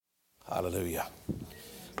Hallelujah.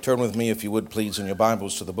 Turn with me, if you would, please, in your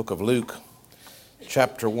Bibles to the book of Luke,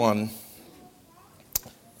 chapter 1.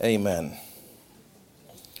 Amen.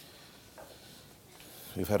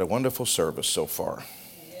 We've had a wonderful service so far.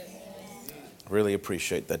 Really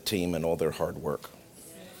appreciate that team and all their hard work.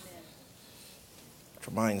 It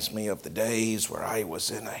reminds me of the days where I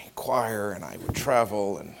was in a choir and I would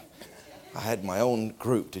travel and I had my own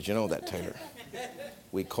group. Did you know that, Taylor?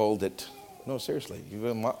 We called it... No, seriously.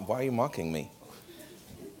 Why are you mocking me?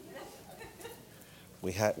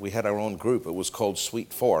 We had our own group. It was called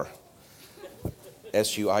Suite 4.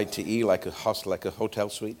 S-U-I-T-E, like a hotel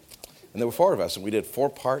suite. And there were 4 of us, and we did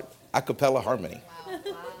 4-part a cappella harmony. Wow.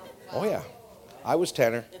 Oh, yeah. I was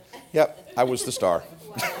tenor. Yep, I was the star.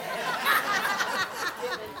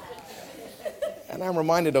 And I'm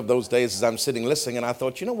reminded of those days as I'm sitting listening, and I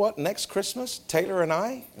thought, you know what? Next Christmas, Taylor and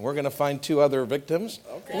I, we're going to find 2 other victims.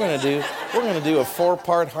 Okay. We're going to do a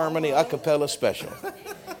 4-part harmony a cappella special. Okay.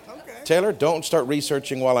 Taylor, don't start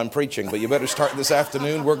researching while I'm preaching, but you better start this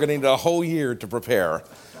afternoon. We're going to need a whole year to prepare.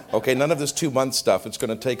 Okay, none of this 2-month stuff. It's going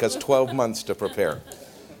to take us 12 months to prepare.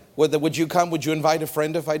 Would you come? Would you invite a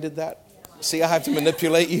friend if I did that? See, I have to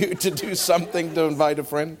manipulate you to do something to invite a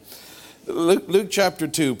friend. Luke chapter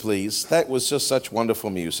 2, please. That was just such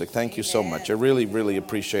wonderful music. Thank you so much. I really, really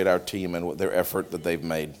appreciate our team and their effort that they've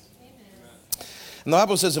made. And the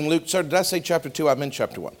Bible says in Luke, sorry, did I say chapter 2? I meant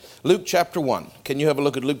chapter 1. Luke chapter 1. Can you have a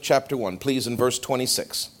look at Luke chapter 1, please, in verse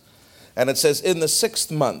 26? And it says, in the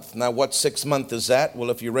 6th month. Now, what 6th month is that?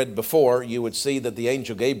 Well, if you read before, you would see that the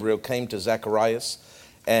angel Gabriel came to Zacharias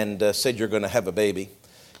and said, you're going to have a baby.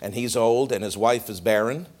 And he's old and his wife is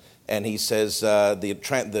barren. And he says,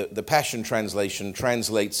 the Passion Translation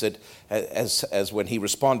translates it as when he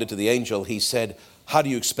responded to the angel, he said, how do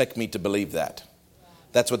you expect me to believe that?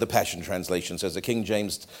 That's what the Passion Translation says. The King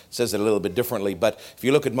James says it a little bit differently. But if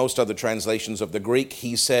you look at most other translations of the Greek,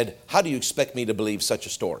 he said, how do you expect me to believe such a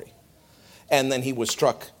story? And then he was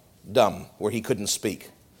struck dumb, where he couldn't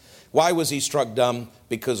speak. Why was he struck dumb?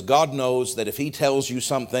 Because God knows that if he tells you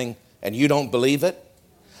something and you don't believe it,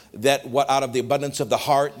 that what out of the abundance of the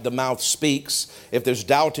heart, the mouth speaks. If there's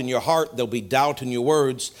doubt in your heart, there'll be doubt in your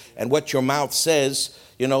words. And what your mouth says,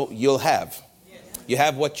 you'll have. You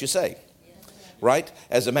have what you say. Right?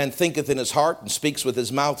 As a man thinketh in his heart and speaks with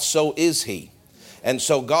his mouth, so is he. And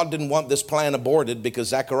so God didn't want this plan aborted because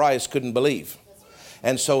Zacharias couldn't believe.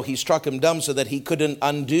 And so he struck him dumb so that he couldn't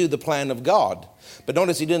undo the plan of God. But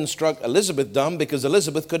notice he didn't struck Elizabeth dumb because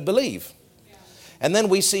Elizabeth could believe. And then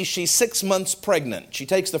we see she's 6 months pregnant. She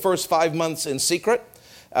takes the first 5 months in secret.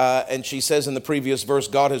 And she says in the previous verse,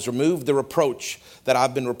 God has removed the reproach that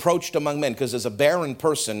I've been reproached among men. Because as a barren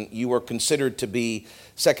person, you were considered to be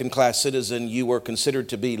second-class citizen. You were considered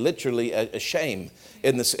to be literally a shame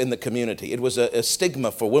in the community. It was a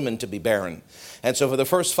stigma for women to be barren. And so for the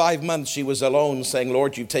first 5 months, she was alone saying,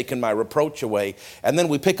 Lord, you've taken my reproach away. And then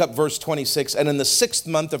we pick up verse 26. And in the 6th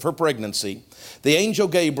month of her pregnancy, the angel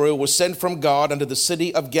Gabriel was sent from God unto the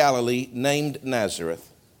city of Galilee named Nazareth,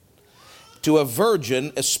 to a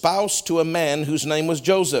virgin espoused to a man whose name was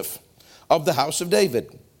Joseph, of the house of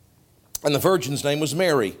David. And the virgin's name was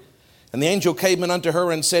Mary. And the angel came in unto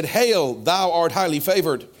her and said, Hail, thou art highly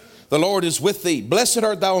favored. The Lord is with thee. Blessed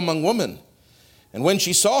art thou among women. And when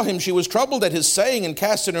she saw him, she was troubled at his saying, and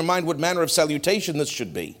cast in her mind what manner of salutation this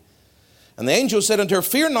should be. And the angel said unto her,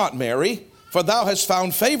 Fear not, Mary, for thou hast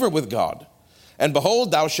found favor with God. And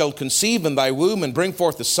behold, thou shalt conceive in thy womb, and bring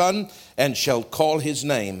forth a son, and shalt call his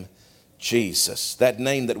name Jesus. That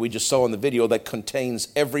name that we just saw in the video that contains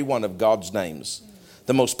every one of God's names.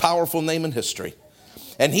 The most powerful name in history.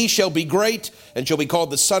 And he shall be great, and shall be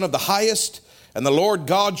called the Son of the Highest. And the Lord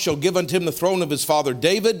God shall give unto him the throne of his father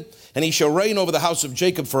David, and he shall reign over the house of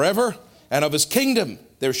Jacob forever, and of his kingdom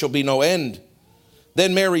there shall be no end.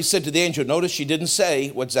 Then Mary said to the angel, notice she didn't say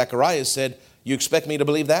what Zacharias said, you expect me to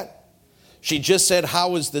believe that? She just said,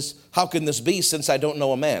 how can this be since I don't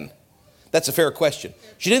know a man? That's a fair question.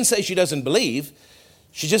 She didn't say she doesn't believe.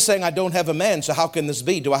 She's just saying, I don't have a man, so how can this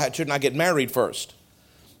be? Shouldn't I get married first?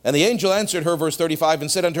 And the angel answered her, verse 35, and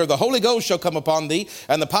said unto her, The Holy Ghost shall come upon thee,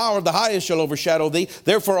 and the power of the highest shall overshadow thee.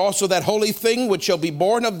 Therefore also that holy thing which shall be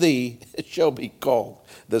born of thee, it shall be called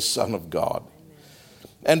the Son of God. Amen.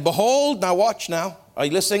 And behold, now watch now. Are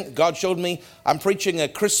you listening? God showed me, I'm preaching a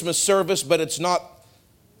Christmas service, but it's not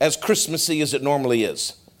as Christmassy as it normally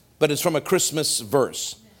is. But it's from a Christmas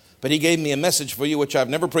verse. But he gave me a message for you, which I've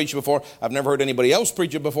never preached before. I've never heard anybody else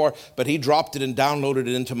preach it before. But he dropped it and downloaded it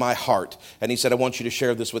into my heart. And he said, I want you to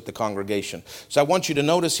share this with the congregation. So I want you to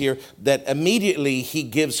notice here that immediately he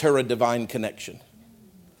gives her a divine connection.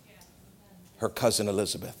 Her cousin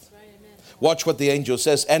Elizabeth. Watch what the angel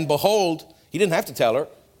says. And behold, he didn't have to tell her,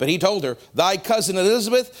 but he told her, thy cousin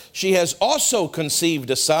Elizabeth, she has also conceived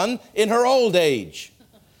a son in her old age.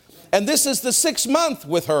 And this is the 6th month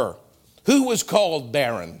with her, who was called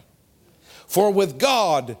barren. For with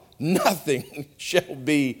God, nothing shall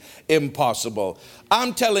be impossible.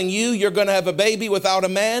 I'm telling you, you're going to have a baby without a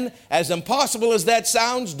man. As impossible as that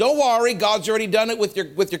sounds, don't worry, God's already done it with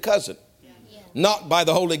your cousin. Not by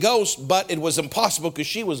the Holy Ghost, but it was impossible because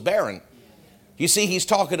she was barren. You see, he's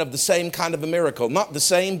talking of the same kind of a miracle. Not the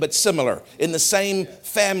same, but similar. In the same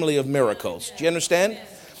family of miracles. Do you understand?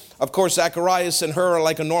 Of course, Zacharias and her are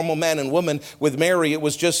like a normal man and woman. With Mary, it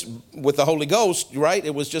was just with the Holy Ghost, right?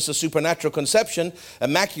 It was just a supernatural conception.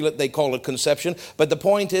 Immaculate, they call it conception. But the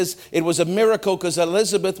point is, it was a miracle because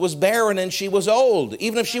Elizabeth was barren and she was old.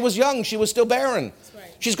 Even if she was young, she was still barren.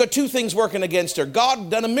 She's got 2 things working against her.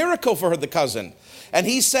 God done a miracle for her, the cousin. And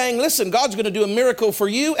he's saying, listen, God's going to do a miracle for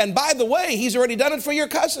you. And by the way, he's already done it for your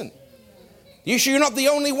cousin. You sure you're not the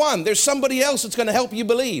only one? There's somebody else that's going to help you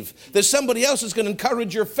believe. There's somebody else that's going to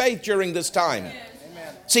encourage your faith during this time.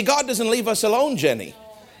 Amen. See, God doesn't leave us alone, Jenny.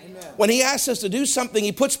 Amen. When he asks us to do something,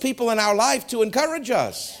 he puts people in our life to encourage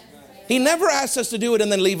us. He never asks us to do it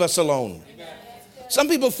and then leave us alone. Some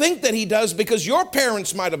people think that he does because your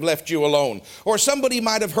parents might have left you alone, or somebody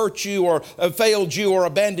might have hurt you or failed you or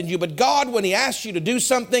abandoned you. But God, when he asks you to do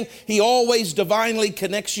something, he always divinely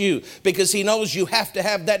connects you because he knows you have to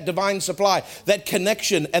have that divine supply, that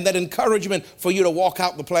connection and that encouragement for you to walk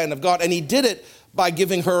out the plan of God. And he did it by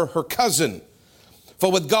giving her her cousin. For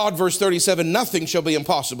with God, verse 37, nothing shall be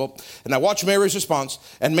impossible. And now watch Mary's response.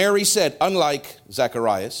 And Mary said, unlike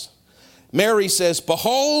Zacharias, Mary says,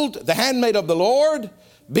 behold, the handmaid of the Lord,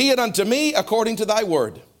 be it unto me according to thy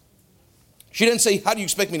word. She didn't say, how do you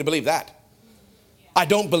expect me to believe that? I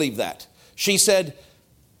don't believe that. She said,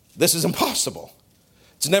 this is impossible.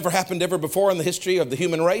 It's never happened ever before in the history of the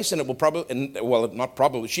human race, and it will probably, well, not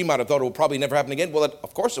probably, she might have thought it will probably never happen again. Well,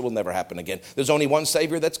 of course it will never happen again. There's only one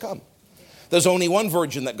Savior that's come. There's only one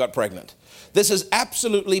virgin that got pregnant. This is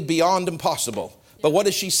absolutely beyond impossible. But what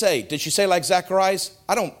does she say? Did she say like Zacharias?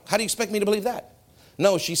 How do you expect me to believe that?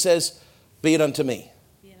 No, she says, be it unto me.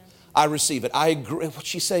 I receive it. I agree. What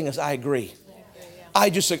she's saying is, I agree.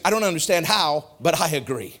 I don't understand how, but I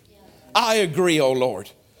agree. I agree, O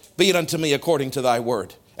Lord. Be it unto me according to thy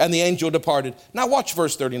word. And the angel departed. Now watch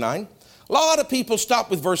verse 39. A lot of people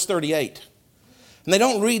stop with verse 38. And they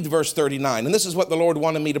don't read verse 39. And this is what the Lord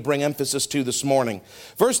wanted me to bring emphasis to this morning.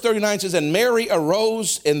 Verse 39 says, and Mary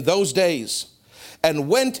arose in those days and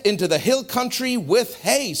went into the hill country with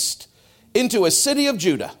haste into a city of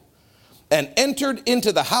Judah, and entered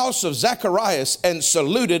into the house of Zacharias and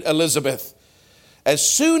saluted Elizabeth. As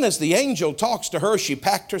soon as the angel talks to her, she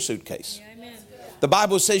packed her suitcase. Amen. The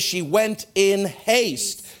Bible says she went in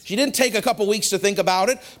haste. She didn't take a couple weeks to think about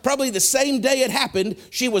it. Probably the same day it happened,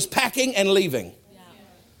 she was packing and leaving.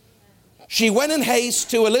 She went in haste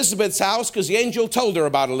to Elizabeth's house because the angel told her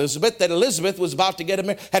about Elizabeth, that Elizabeth was about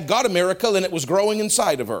to had got a miracle and it was growing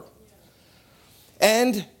inside of her.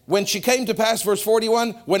 And when she came to pass, verse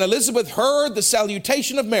 41, when Elizabeth heard the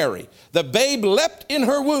salutation of Mary, the babe leapt in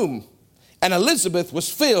her womb, and Elizabeth was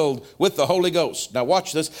filled with the Holy Ghost. Now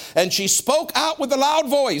watch this. And she spoke out with a loud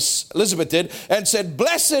voice, Elizabeth did, and said,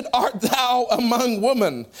 blessed art thou among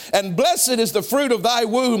women, and blessed is the fruit of thy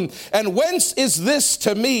womb. And whence is this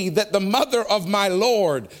to me that the mother of my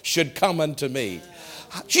Lord should come unto me?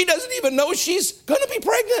 She doesn't even know she's going to be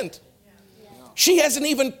pregnant. She hasn't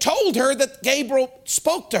even told her that Gabriel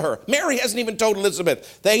spoke to her. Mary hasn't even told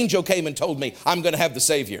Elizabeth. The angel came and told me, I'm going to have the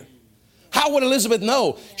Savior. How would Elizabeth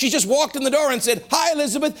know? She just walked in the door and said, hi,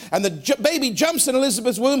 Elizabeth. And the baby jumps in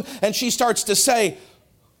Elizabeth's womb and she starts to say,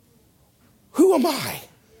 who am I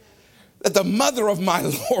that the mother of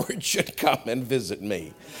my Lord should come and visit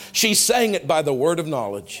me? She's saying it by the word of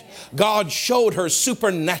knowledge. God showed her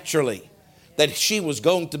supernaturally that she was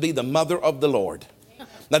going to be the mother of the Lord.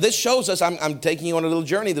 Now this shows us, I'm taking you on a little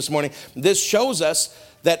journey this morning. This shows us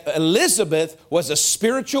that Elizabeth was a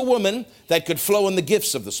spiritual woman that could flow in the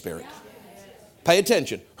gifts of the Spirit. Pay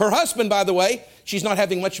attention. Her husband, by the way, she's not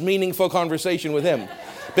having much meaningful conversation with him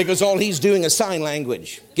because all he's doing is sign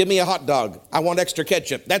language. Give me a hot dog. I want extra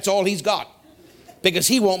ketchup. That's all he's got because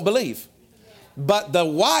he won't believe. But the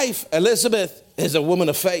wife, Elizabeth, is a woman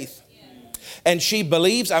of faith. And she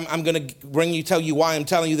believes. I'm going to tell you why I'm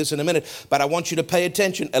telling you this in a minute. But I want you to pay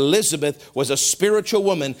attention. Elizabeth was a spiritual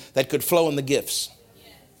woman that could flow in the gifts.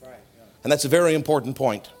 And that's a very important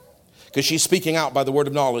point because she's speaking out by the word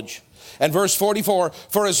of knowledge. And verse 44,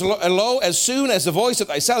 for as soon as the voice of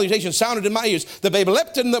thy salutation sounded in my ears, the babe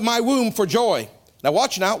leapt in my womb for joy. Now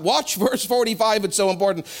watch now. Watch verse 45. It's so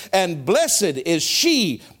important. And blessed is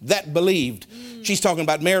she that believed. She's talking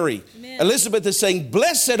about Mary. Amen. Elizabeth is saying,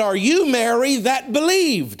 blessed are you, Mary, that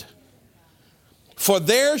believed. For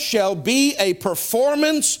there shall be a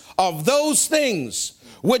performance of those things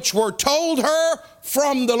which were told her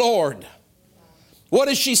from the Lord. What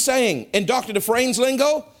is she saying? In Dr. Dufresne's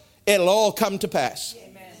lingo, it'll all come to pass.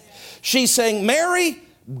 Amen. She's saying, Mary,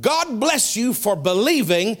 God bless you for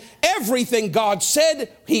believing everything God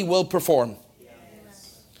said he will perform.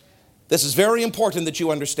 Yes. This is very important that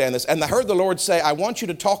you understand this. And I heard the Lord say, I want you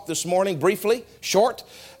to talk this morning briefly, short,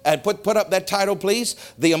 and put up that title, please.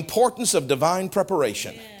 The importance of divine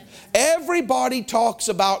preparation. Amen. Everybody talks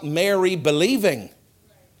about Mary believing.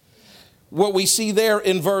 What we see there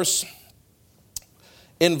in verse,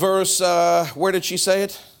 where did she say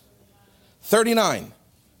it? 39.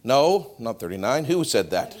 No, not 39. Who said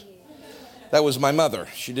that? That was my mother.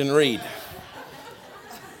 She didn't read.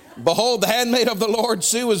 Behold, the handmaid of the Lord,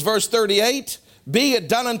 Sue, is verse 38. Be it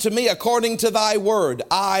done unto me according to thy word.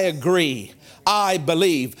 I agree. I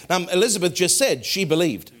believe. Now, Elizabeth just said she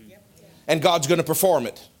believed. And God's going to perform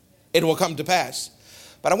it. It will come to pass.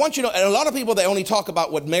 But I want you to know, and a lot of people, they only talk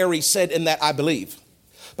about what Mary said in that I believe.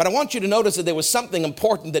 But I want you to notice that there was something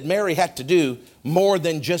important that Mary had to do more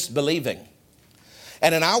than just believing.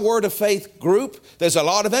 And in our Word of Faith group, there's a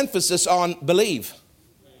lot of emphasis on believe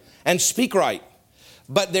and speak right.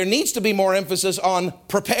 But there needs to be more emphasis on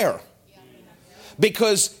prepare.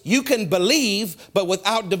 Because you can believe, but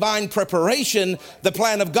without divine preparation, the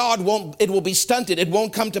plan of God will be stunted. It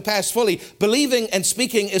won't come to pass fully. Believing and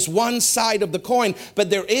speaking is one side of the coin, but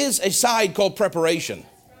there is a side called preparation.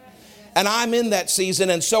 And I'm in that season,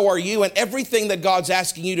 and so are you. And everything that God's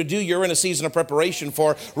asking you to do, you're in a season of preparation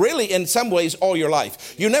for, really, in some ways, all your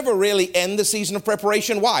life. You never really end the season of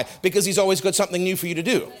preparation. Why? Because he's always got something new for you to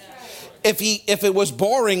do. If it was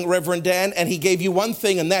boring, Reverend Dan, and he gave you one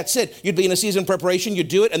thing and that's it, you'd be in a season of preparation, you'd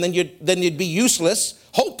do it, and then you'd be useless,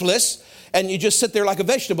 hopeless, and you just sit there like a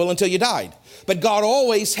vegetable until you died. But God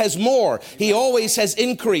always has more. He always has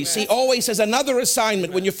increase. He always has another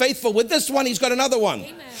assignment. When you're faithful with this one, he's got another one.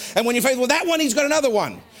 Amen. And when you're faithful with that one, he's got another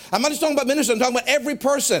one. I'm not just talking about ministers, I'm talking about every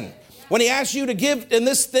person. When he asks you to give in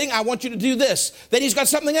this thing, I want you to do this. Then he's got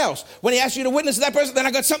something else. When he asks you to witness to that person, then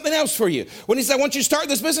I got something else for you. When he says, I want you to start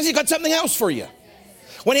this business, he's got something else for you.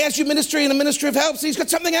 When he asks you ministry in the ministry of helps, he's got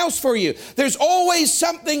something else for you. There's always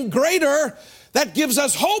something greater that gives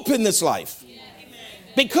us hope in this life.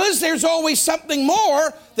 Because there's always something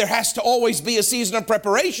more, there has to always be a season of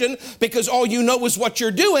preparation, because all you know is what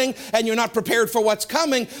you're doing and you're not prepared for what's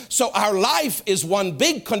coming. So our life is one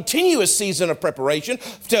big continuous season of preparation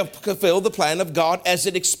to fulfill the plan of God as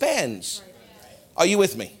it expands. Are you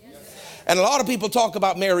with me? And a lot of people talk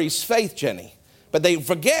about Mary's faith, Jenny, but they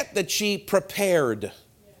forget that she prepared.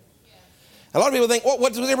 A lot of people think, well,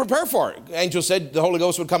 what did they prepare for? Angel said the Holy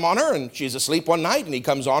Ghost would come on her, and she's asleep one night and he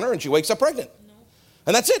comes on her and she wakes up pregnant.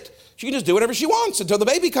 And that's it. She can just do whatever she wants until the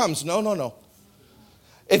baby comes. No.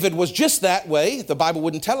 If it was just that way, the Bible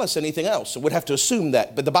wouldn't tell us anything else. We'd have to assume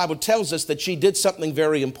that. But the Bible tells us that she did something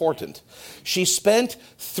very important. She spent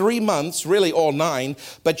 3 months, really all 9,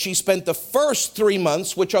 but she spent the first 3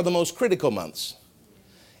 months, which are the most critical months,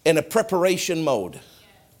 in a preparation mode.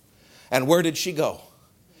 And where did she go?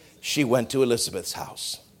 She went to Elizabeth's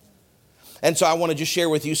house. And so I want to just share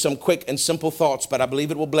with you some quick and simple thoughts, but I believe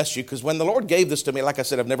it will bless you, because when the Lord gave this to me, like I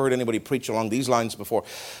said, I've never heard anybody preach along these lines before,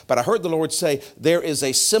 but I heard the Lord say, there is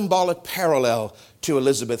a symbolic parallel to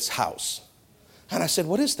Elizabeth's house. And I said,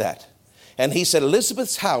 what is that? And he said,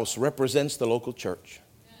 Elizabeth's house represents the local church.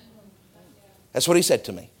 That's what he said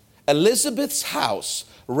to me. Elizabeth's house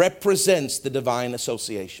represents the divine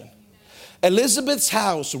association. Elizabeth's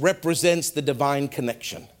house represents the divine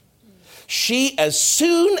connection. She, as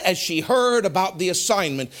soon as she heard about the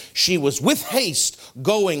assignment, she was with haste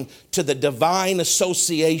going to the divine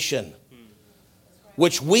association,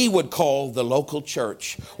 which we would call the local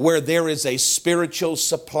church, where there is a spiritual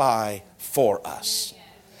supply for us.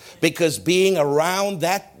 Because being around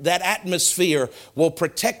that atmosphere will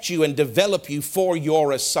protect you and develop you for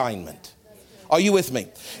your assignment. Are you with me?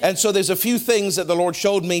 And so there's a few things that the Lord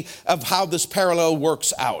showed me of how this parallel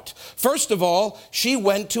works out. First of all, she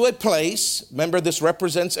went to a place. Remember, this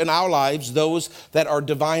represents in our lives those that are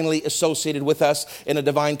divinely associated with us in a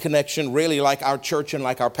divine connection, really like our church and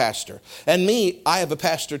like our pastor. And me, I have a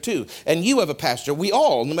pastor too. And you have a pastor. We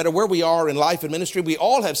all, no matter where we are in life and ministry, we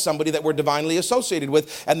all have somebody that we're divinely associated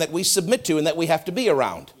with and that we submit to and that we have to be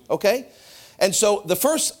around. Okay? And so the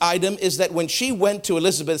first item is that when she went to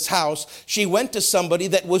Elizabeth's house, she went to somebody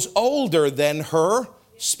that was older than her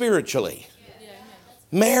spiritually.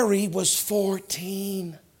 Mary was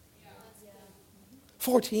 14.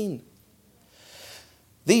 14.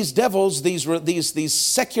 These devils, these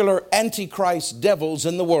secular antichrist devils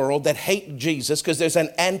in the world that hate Jesus because there's an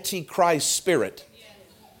antichrist spirit.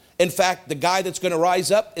 In fact, the guy that's going to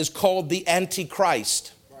rise up is called the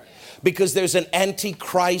Antichrist because there's an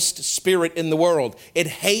antichrist spirit in the world. It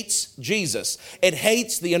hates Jesus. It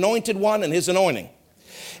hates the anointed one and his anointing.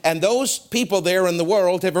 And those people there in the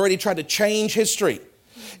world have already tried to change history.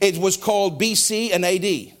 It was called BC and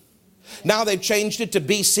AD. Now they've changed it to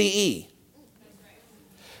BCE.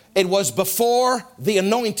 It was before the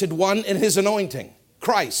anointed one and his anointing,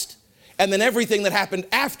 Christ. And then everything that happened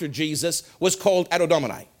after Jesus was called Anno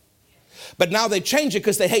Domini. But now they changed it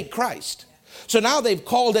because they hate Christ. So now they've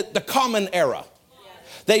called it the common era.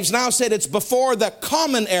 They've now said it's before the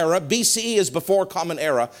common era. BCE is before common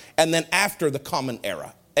era. And then after the common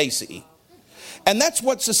era, ACE. And that's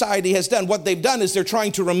what society has done. What they've done is they're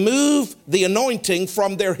trying to remove the anointing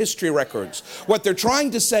from their history records. What they're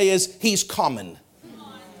trying to say is he's common.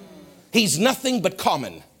 He's nothing but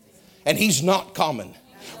common. And he's not common.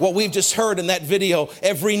 What we've just heard in that video,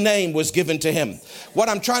 every name was given to him. What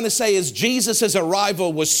I'm trying to say is Jesus'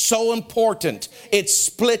 arrival was so important, it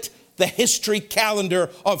split the history calendar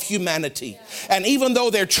of humanity. And even though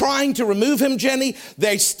they're trying to remove him, Jenny,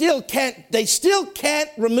 they still can't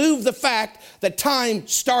remove the fact that time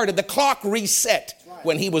started. The clock reset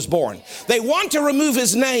when he was born. They want to remove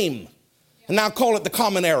his name and now call it the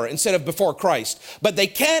common era instead of before Christ. But they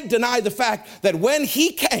can't deny the fact that when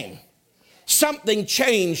he came, something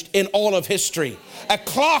changed in all of history. A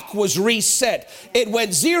clock was reset. It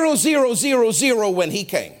went 0000 when he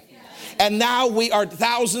came. And now we are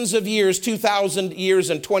thousands of years, 2,000 years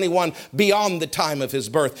and 21 beyond the time of his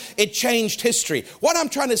birth. It changed history. What I'm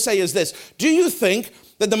trying to say is this. Do you think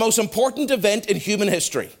that the most important event in human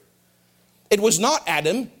history, it was not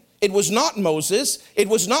Adam, it was not Moses, it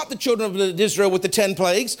was not the children of Israel with the 10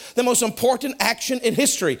 plagues. The most important action in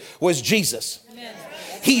history was Jesus. Amen.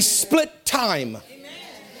 He split time. Amen.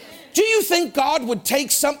 Do you think God would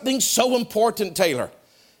take something so important, Taylor,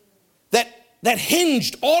 that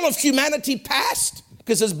hinged all of humanity past,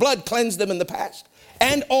 because his blood cleansed them in the past,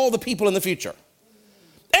 and all the people in the future?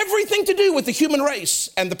 Everything to do with the human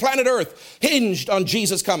race and the planet Earth hinged on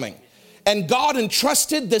Jesus coming. And God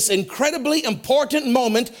entrusted this incredibly important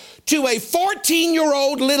moment to a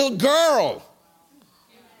 14-year-old little girl.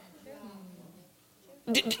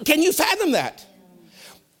 Can you fathom that?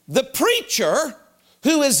 The preacher,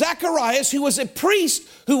 who is Zacharias, who was a priest,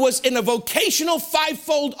 who was in a vocational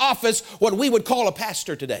fivefold office, what we would call a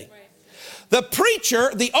pastor today. The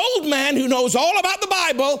preacher, the old man who knows all about the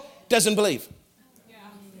Bible, doesn't believe.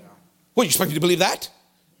 Well, you expect me to believe that?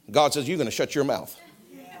 God says, you're going to shut your mouth.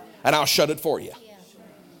 And I'll shut it for you.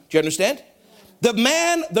 Do you understand?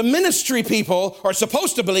 The ministry people are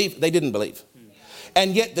supposed to believe. They didn't believe.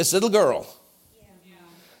 And yet this little girl,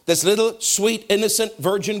 this little sweet, innocent,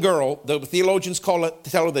 virgin girl, the theologians tell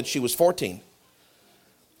her that she was 14.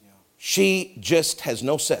 She just has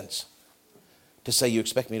no sense to say, you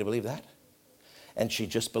expect me to believe that? And she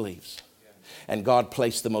just believes. And God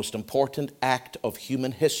placed the most important act of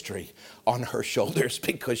human history on her shoulders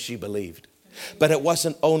because she believed. But it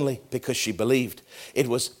wasn't only because she believed. It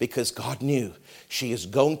was because God knew she is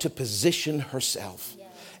going to position herself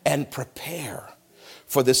and prepare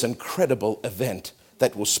for this incredible event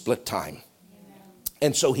that will split time.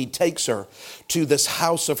 And so he takes her to this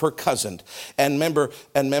house of her cousin. And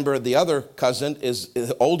remember the other cousin is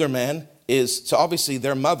the older man so obviously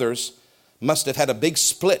their mothers must have had a big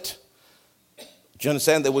split. Do you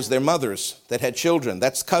understand? There was their mothers that had children.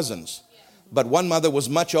 That's cousins. But one mother was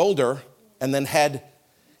much older and then had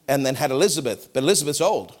Elizabeth. But Elizabeth's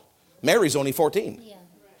old. Mary's only 14. Yeah.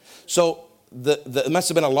 So it must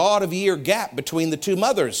have been a lot of year gap between the two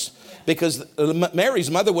mothers, because Mary's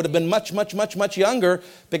mother would have been much, much, much, much younger,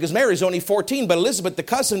 because Mary's only 14, but Elizabeth, the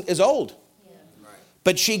cousin, is old. Yeah. Right.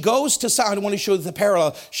 But she goes to, I want to show you the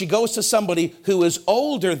parallel. She goes to somebody who is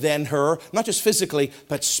older than her, not just physically,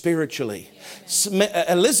 but spiritually.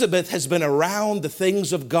 Yeah. Elizabeth has been around the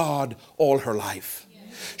things of God all her life.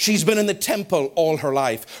 She's been in the temple all her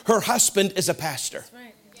life. Her husband is a pastor.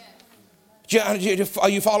 Are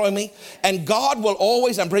you following me? And God will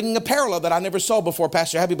always, I'm bringing a parallel that I never saw before,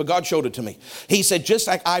 Pastor Happy, but God showed it to me. He said, just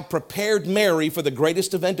like I prepared Mary for the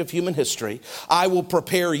greatest event of human history, I will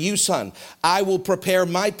prepare you, son. I will prepare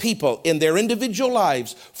my people in their individual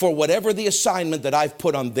lives for whatever the assignment that I've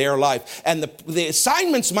put on their life. And the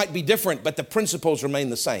assignments might be different, but the principles remain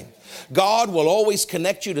the same. God will always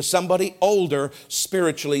connect you to somebody older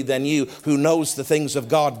spiritually than you, who knows the things of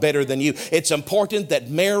God better than you. It's important that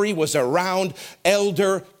Mary was around around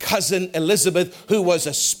elder cousin Elizabeth, who was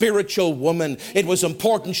a spiritual woman. It was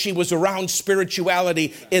important she was around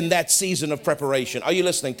spirituality in that season of preparation. Are you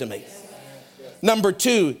listening to me? Number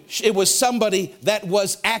two, it was somebody that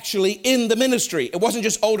was actually in the ministry. It wasn't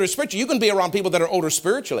just older spiritually. You can be around people that are older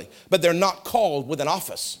spiritually, but they're not called with an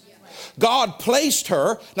office. God placed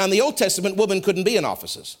her. Now, in the Old Testament, women couldn't be in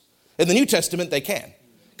offices. In the New Testament, they can,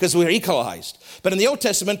 because we're equalized. But in the Old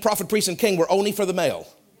Testament, prophet, priest, and king were only for the male.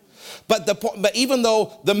 But even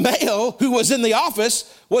though the male who was in the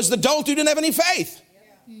office was the dolt who didn't have any faith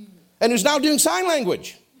and who's now doing sign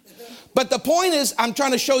language. But the point is, I'm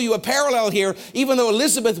trying to show you a parallel here. Even though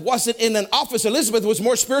Elizabeth wasn't in an office, Elizabeth was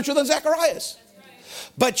more spiritual than Zacharias.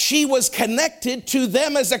 But she was connected to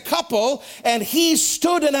them as a couple, and he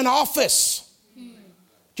stood in an office.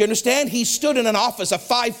 Do you understand? He stood in an office, a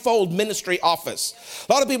fivefold ministry office.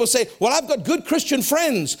 A lot of people say, well, I've got good Christian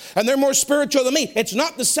friends, and they're more spiritual than me. It's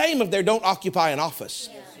not the same if they don't occupy an office.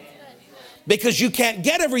 Because you can't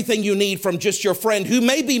get everything you need from just your friend who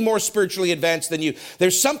may be more spiritually advanced than you.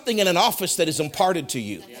 There's something in an office that is imparted to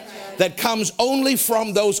you that comes only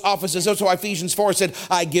from those offices. That's why Ephesians 4 said,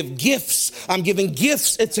 I give gifts. I'm giving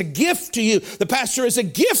gifts. It's a gift to you. The pastor is a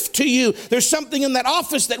gift to you. There's something in that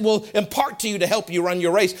office that will impart to you to help you run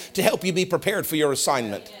your race, to help you be prepared for your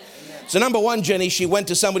assignment. So number one, Jenny, she went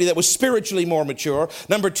to somebody that was spiritually more mature.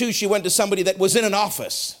 Number two, she went to somebody that was in an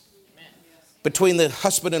office. Between the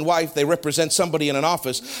husband and wife, they represent somebody in an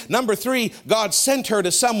office. Number three, God sent her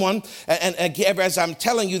to someone, and as I'm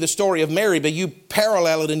telling you the story of Mary, but you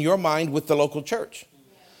parallel it in your mind with the local church.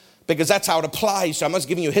 Because that's how it applies. So I'm not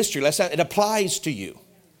giving you a history lesson. It applies to you.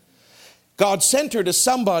 God sent her to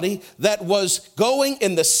somebody that was going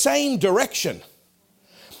in the same direction.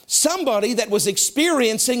 Somebody that was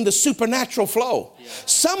experiencing the supernatural flow.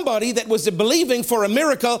 Somebody that was believing for a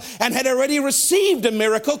miracle and had already received a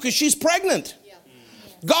miracle because she's pregnant.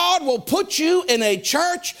 God will put you in a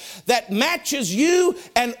church that matches you.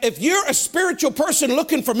 And if you're a spiritual person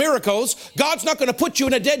looking for miracles, God's not going to put you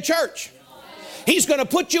in a dead church. He's going to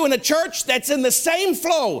put you in a church that's in the same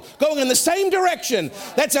flow, going in the same direction,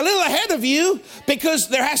 that's a little ahead of you, because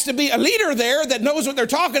there has to be a leader there that knows what they're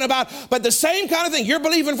talking about. But the same kind of thing. You're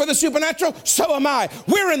believing for the supernatural, so am I.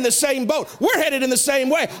 We're in the same boat. We're headed in the same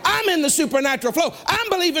way. I'm in the supernatural flow. I'm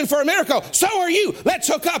believing for a miracle. So are you. Let's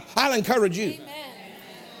hook up. I'll encourage you. Amen.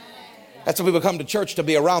 That's why people come to church, to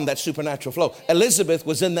be around that supernatural flow. Elizabeth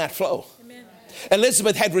was in that flow.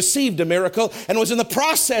 Elizabeth had received a miracle and was in the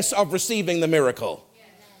process of receiving the miracle.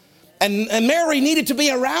 And Mary needed to be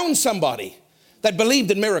around somebody that believed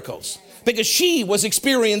in miracles, because she was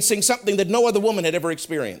experiencing something that no other woman had ever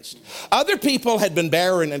experienced. Other people had been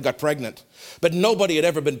barren and got pregnant, but nobody had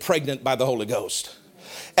ever been pregnant by the Holy Ghost.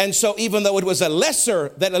 And so even though it was a lesser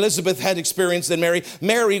that Elizabeth had experienced than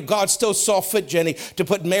Mary, God still saw fit, Jenny, to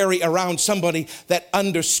put Mary around somebody that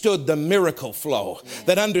understood the miracle flow,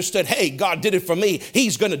 that understood, hey, God did it for me.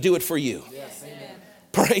 He's going to do it for you. Yes.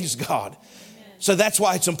 Praise God. Amen. So that's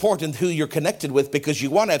why it's important who you're connected with, because you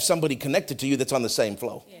want to have somebody connected to you that's on the same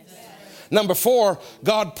flow. Yes. Number four,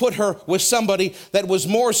 God put her with somebody that was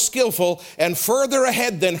more skillful and further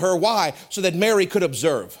ahead than her. Why? So that Mary could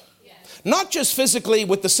observe. Not just physically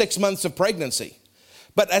with the 6 months of pregnancy,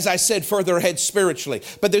 but as I said, further ahead spiritually.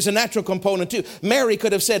 But there's a natural component too. Mary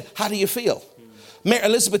could have said, how do you feel?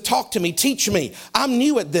 Elizabeth, talk to me, teach me. I'm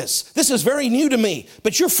new at this. This is very new to me,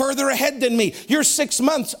 but you're further ahead than me. You're 6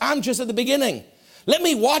 months. I'm just at the beginning. Let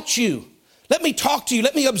me watch you. Let me talk to you.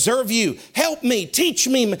 Let me observe you. Help me. Teach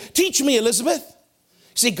me, Elizabeth.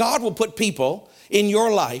 See, God will put people in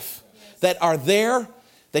your life that are there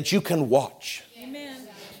that you can watch.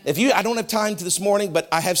 I don't have time to this morning, but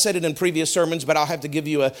I have said it in previous sermons, but I'll have to give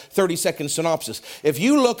you a 30-second synopsis. If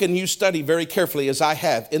you look and you study very carefully, as I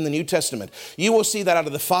have in the New Testament, you will see that out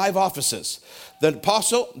of the 5 offices, the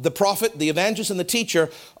apostle, the prophet, the evangelist, and the teacher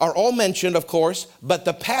are all mentioned, of course, but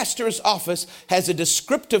the pastor's office has a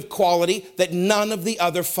descriptive quality that none of the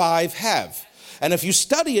other 5 have. And if you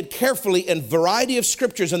study it carefully in a variety of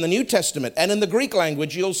scriptures in the New Testament and in the Greek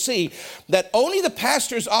language, you'll see that only the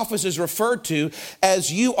pastor's office is referred to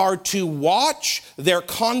as you are to watch their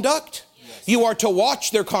conduct, you are to watch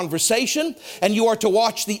their conversation, and you are to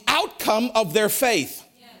watch the outcome of their faith.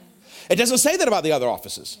 It doesn't say that about the other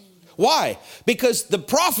offices. Why? Because the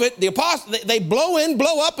prophet, the apostle, they blow in,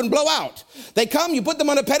 blow up, and blow out. They come, you put them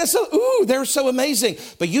on a pedestal. Ooh, they're so amazing.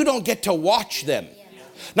 But you don't get to watch them.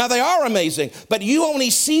 Now, they are amazing, but you only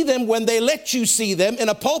see them when they let you see them in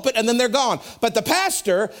a pulpit, and then they're gone. But the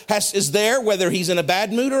pastor is there whether he's in a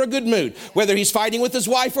bad mood or a good mood, whether he's fighting with his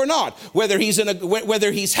wife or not, whether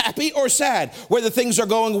he's happy or sad, whether things are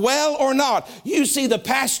going well or not. You see the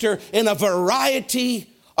pastor in a variety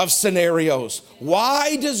of scenarios.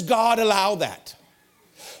 Why does God allow that?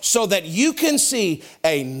 So that you can see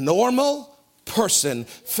a normal person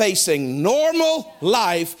facing normal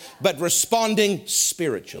life, but responding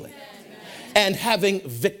spiritually and having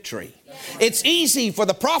victory. It's easy for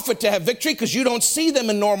the prophet to have victory because you don't see them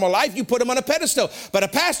in normal life. You put them on a pedestal. But a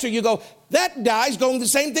pastor, you go, that guy's going the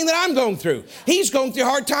same thing that I'm going through. He's going through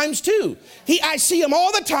hard times too. I see him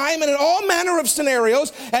all the time and in all manner of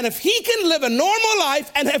scenarios. And if he can live a normal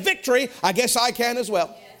life and have victory, I guess I can as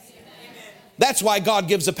well. That's why God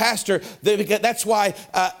gives a pastor. That's why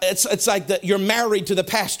it's like you're married to the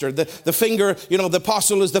pastor. The finger, the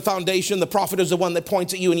apostle is the foundation. The prophet is the one that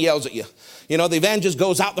points at you and yells at you. The evangelist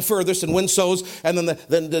goes out the furthest and wins souls. And then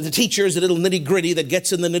the teacher is the little nitty gritty that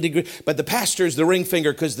gets in the nitty gritty. But the pastor is the ring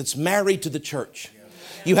finger because it's married to the church.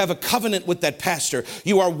 You have a covenant with that pastor.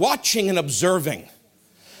 You are watching and observing.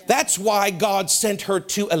 That's why God sent her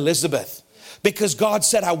to Elizabeth. Because God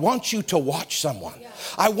said, I want you to watch someone.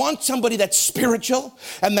 I want somebody that's spiritual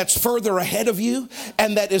and that's further ahead of you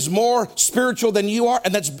and that is more spiritual than you are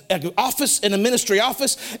and that's an office in a ministry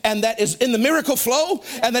office and that is in the miracle flow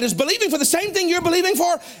and that is believing for the same thing you're believing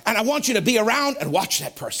for. And I want you to be around and watch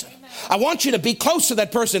that person. I want you to be close to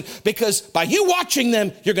that person because by you watching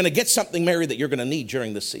them, you're going to get something, Mary, that you're going to need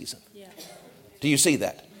during this season. Do you see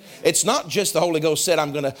that? It's not just the Holy Ghost said,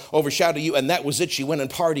 I'm going to overshadow you, and that was it. She went and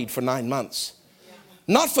partied for 9 months.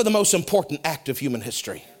 Not for the most important act of human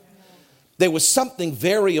history. There was something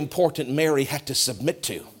very important Mary had to submit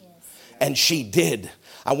to, and she did.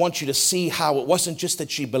 I want you to see how it wasn't just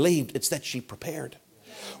that she believed, it's that she prepared.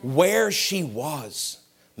 Where she was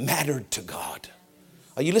mattered to God.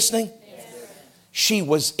 Are you listening? She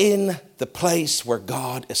was in the place where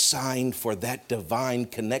God assigned for that divine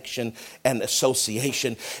connection and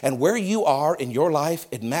association. And where you are in your life,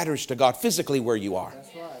 it matters to God physically where you are.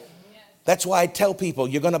 That's right. That's why I tell people,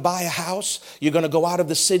 you're going to buy a house, you're going to go out of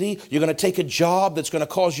the city, you're going to take a job that's going to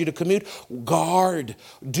cause you to commute. Guard.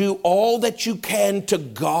 Do all that you can to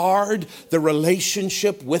guard the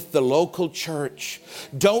relationship with the local church.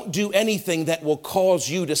 Don't do anything that will cause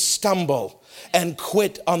you to stumble and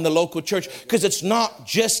quit on the local church, because it's not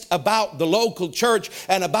just about the local church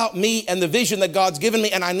and about me and the vision that God's given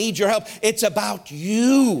me and I need your help. It's about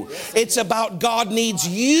you. It's about God needs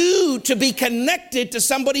you to be connected to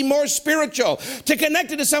somebody more spiritual, to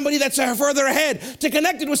connected to somebody that's further ahead, to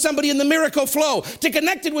connected with somebody in the miracle flow, to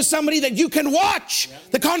connected with somebody that you can watch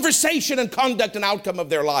the conversation and conduct and outcome of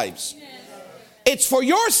their lives. It's for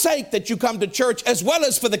your sake that you come to church as well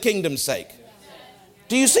as for the kingdom's sake.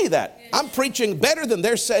 Do you see that? I'm preaching better than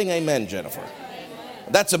they're saying amen, Jennifer.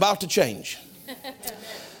 That's about to change.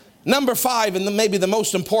 Number 5, and maybe the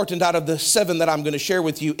most important out of the 7 that I'm going to share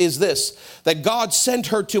with you, is this, that God sent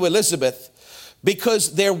her to Elizabeth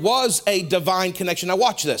because there was a divine connection. Now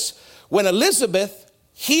watch this. When Elizabeth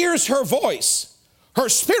hears her voice, her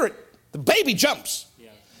spirit, the baby jumps,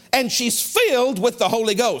 and she's filled with the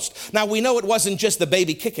Holy Ghost. Now we know it wasn't just the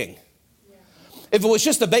baby kicking. If it was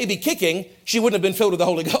just the baby kicking, she wouldn't have been filled with the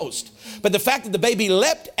Holy Ghost. But the fact that the baby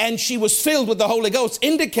leapt and she was filled with the Holy Ghost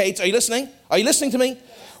indicates, are you listening? Are you listening to me?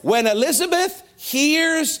 When Elizabeth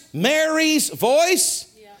hears Mary's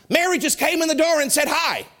voice, Mary just came in the door and said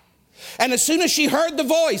hi. And as soon as she heard the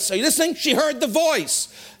voice, are you listening? She heard the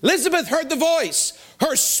voice. Elizabeth heard the voice.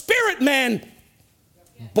 Her spirit man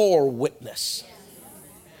bore witness.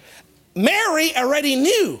 Mary already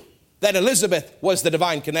knew that Elizabeth was the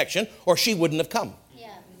divine connection, or she wouldn't have come.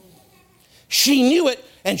 She knew it,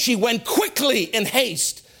 and she went quickly in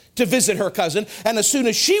haste to visit her cousin. And as soon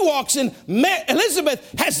as she walks in,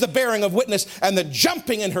 Elizabeth has the bearing of witness and the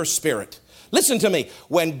jumping in her spirit. Listen to me.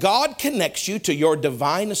 When God connects you to your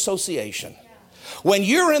divine association, when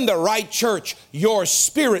you're in the right church, your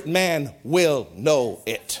spirit man will know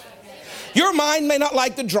it. Your mind may not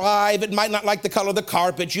like the drive. It might not like the color of the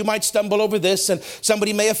carpet. You might stumble over this and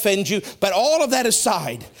somebody may offend you. But all of that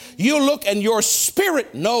aside, you look and your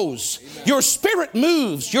spirit knows. Amen. Your spirit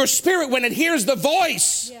moves. Your spirit, when it hears the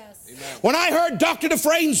voice. Yes. When I heard Dr.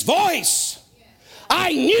 Dufresne's voice,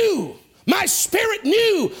 I knew, my spirit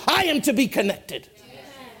knew I am to be connected.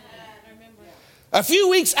 A few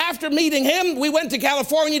weeks after meeting him, we went to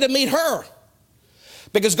California to meet her.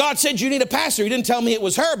 Because God said, you need a pastor. He didn't tell me it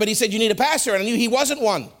was her, but he said, you need a pastor. And I knew he wasn't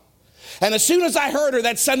one. And as soon as I heard her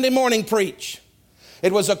that Sunday morning preach,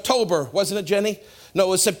 it was October, wasn't it, Jenny? No, it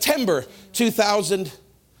was September 2000.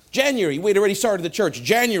 January. We'd already started the church.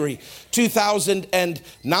 January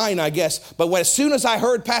 2009, I guess. But as soon as I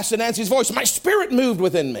heard Pastor Nancy's voice, my spirit moved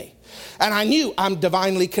within me. And I knew I'm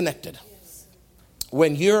divinely connected.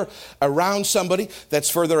 When you're around somebody that's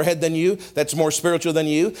further ahead than you, that's more spiritual than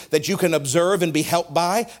you, that you can observe and be helped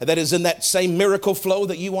by, that is in that same miracle flow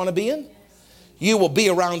that you want to be in, you will be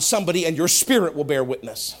around somebody and your spirit will bear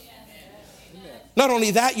witness. Not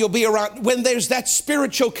only that, you'll be around, when there's that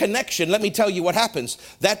spiritual connection, let me tell you what happens.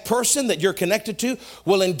 That person that you're connected to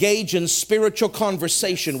will engage in spiritual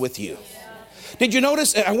conversation with you. Did you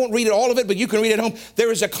notice, I won't read all of it, but you can read it at home.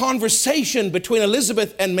 There is a conversation between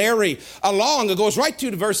Elizabeth and Mary, it goes right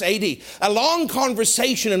to verse 80, a long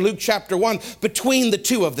conversation in Luke chapter 1 between the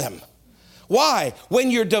two of them. Why?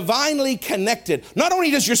 When you're divinely connected, not only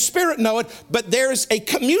does your spirit know it, but there's a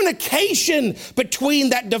communication between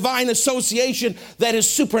that divine association that is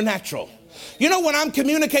supernatural. You know, when I'm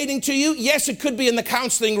communicating to you, yes, it could be in the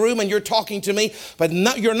counseling room and you're talking to me, but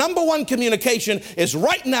your number one communication is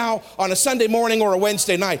right now on a Sunday morning or a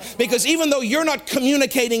Wednesday night. Because even though you're not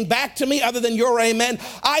communicating back to me other than your amen,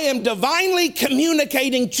 I am divinely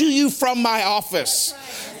communicating to you from my office.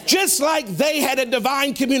 Just like they had a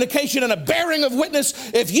divine communication and a bearing of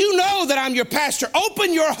witness, if you know that I'm your pastor,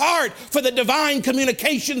 open your heart for the divine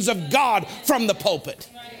communications of God from the pulpit.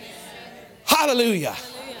 Hallelujah.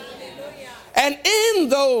 And in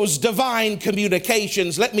those divine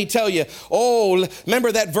communications, let me tell you,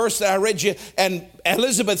 remember that verse that I read you? And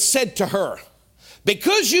Elizabeth said to her,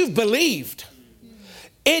 because you've believed,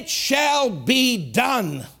 it shall be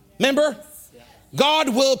done. Remember? God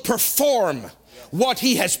will perform what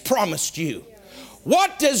he has promised you.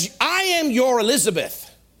 I am your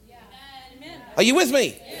Elizabeth. Are you with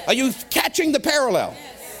me? Are you catching the parallel?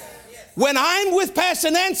 When I'm with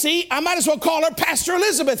Pastor Nancy, I might as well call her Pastor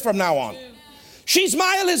Elizabeth from now on. She's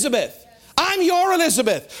my Elizabeth. I'm your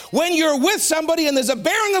Elizabeth. When you're with somebody and there's a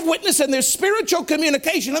bearing of witness and there's spiritual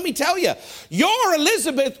communication, let me tell you, your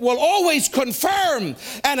Elizabeth will always confirm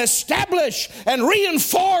and establish and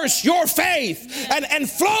reinforce your faith and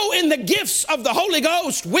flow in the gifts of the Holy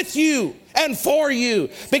Ghost with you and for you.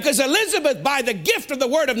 Because Elizabeth, by the gift of the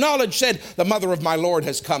word of knowledge, said, the mother of my Lord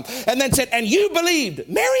has come. And then said, and you believed.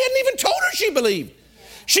 Mary hadn't even told her she believed.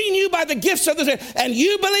 She knew by the gifts of the, and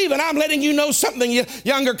you believe, and I'm letting you know something,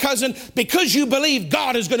 younger cousin, because you believe,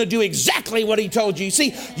 God is going to do exactly what he told you.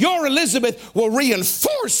 See, your Elizabeth will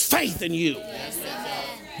reinforce faith in you. Yes,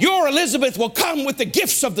 your Elizabeth will come with the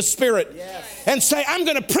gifts of the Spirit and say, I'm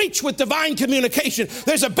going to preach with divine communication.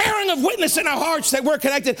 There's a bearing of witness in our hearts that we're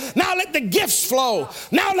connected. Now let the gifts flow.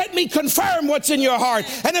 Now let me confirm what's in your heart.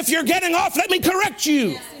 And if you're getting off, let me correct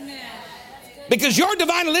you. Because your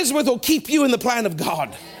divine Elizabeth will keep you in the plan of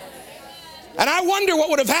God. And I wonder what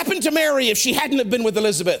would have happened to Mary if she hadn't have been with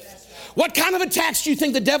Elizabeth. What kind of attacks do you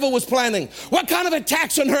think the devil was planning? What kind of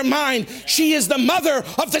attacks on her mind? She is the mother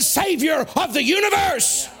of the Savior of the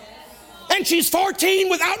universe. And she's 14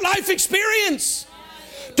 without life experience.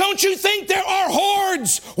 Don't you think there are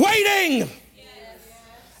hordes waiting?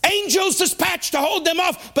 Angels dispatched to hold them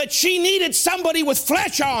off, but she needed somebody with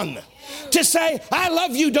flesh on to say, I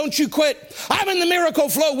love you, don't you quit. I'm in the miracle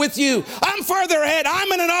flow with you. I'm further ahead.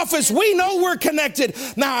 I'm in an office. We know we're connected.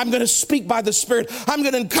 Now I'm going to speak by the Spirit. I'm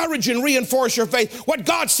going to encourage and reinforce your faith. What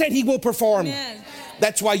God said he will perform. Amen.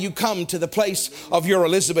 That's why you come to the place of your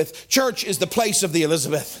Elizabeth. Church is the place of the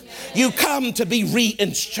Elizabeth. You come to be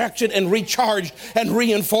re-instructed and recharged and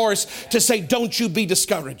reinforced to say, don't you be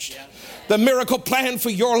discouraged. The miracle plan for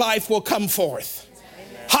your life will come forth.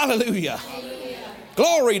 Hallelujah.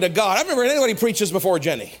 Glory to God. I've never heard anybody preach this before,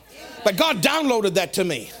 Jenny. But God downloaded that to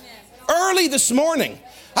me early this morning.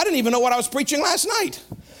 I didn't even know what I was preaching last night.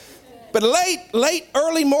 But late,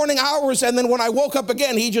 early morning hours, and then when I woke up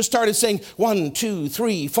again, he just started saying 1, 2,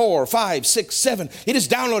 3, 4, 5, 6, 7. He just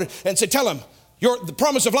downloaded and said, tell him, the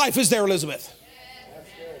promise of life is there, Elizabeth.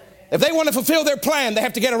 If they want to fulfill their plan, they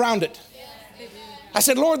have to get around it. I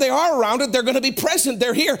said, Lord, they are around it. They're going to be present.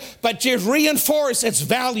 They're here. But just reinforce its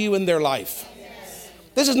value in their life.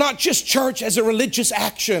 This is not just church as a religious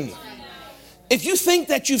action. If you think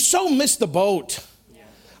that you've so missed the boat,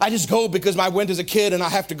 I just go because I went as a kid and I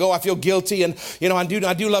have to go. I feel guilty and, I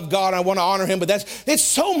do love God and I want to honor him. But it's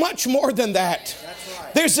so much more than that.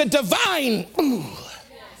 Right. There's a divine,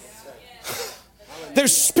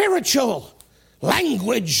 there's spiritual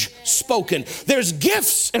language spoken. There's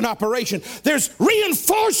gifts in operation. There's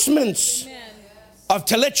reinforcements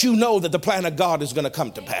to let you know that the plan of God is going to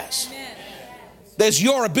come to pass. Amen. There's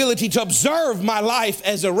your ability to observe my life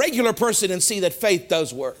as a regular person and see that faith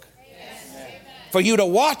does work. Yes. For you to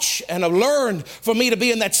watch and to learn, for me to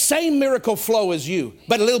be in that same miracle flow as you,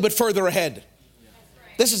 but a little bit further ahead.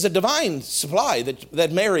 This is a divine supply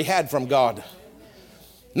that Mary had from God.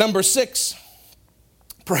 Number 6,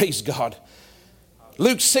 praise God.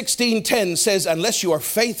 Luke 16:10 says, unless you are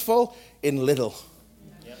faithful in little,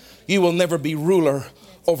 you will never be ruler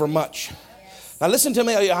over much. Now listen to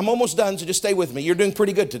me, I'm almost done, so just stay with me. You're doing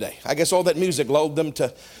pretty good today. I guess all that music lulled them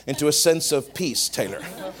into a sense of peace, Taylor.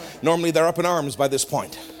 Normally they're up in arms by this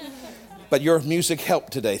point. But your music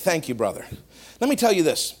helped today. Thank you, brother. Let me tell you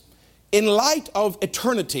this. In light of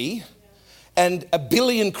eternity and 1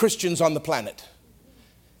 billion Christians on the planet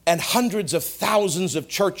and hundreds of thousands of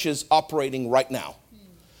churches operating right now,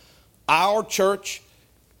 our church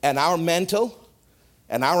and our mantle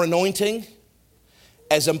and our anointing,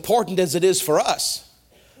 as important as it is for us,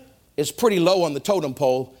 is pretty low on the totem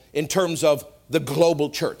pole in terms of the global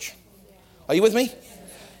church. Are you with me?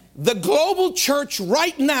 The global church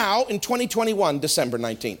right now in 2021, December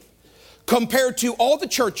 19th, compared to all the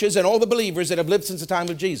churches and all the believers that have lived since the time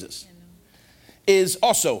of Jesus, is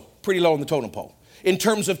also pretty low on the totem pole in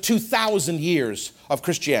terms of 2,000 years of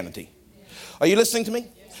Christianity. Are you listening to me?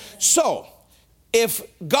 So, if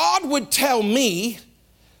God would tell me,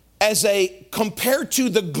 compared to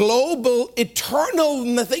the global, eternal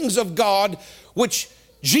and the things of God, which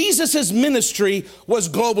Jesus' ministry was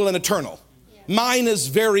global and eternal. Mine is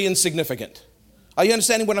very insignificant. Are you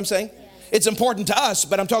understanding what I'm saying? It's important to us,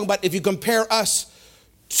 but I'm talking about if you compare us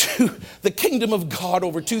to the kingdom of God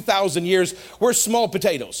over 2,000 years, we're small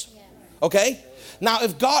potatoes. Okay? Now,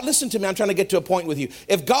 if God, listen to me, I'm trying to get to a point with you.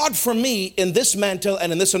 If God for me in this mantle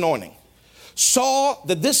and in this anointing saw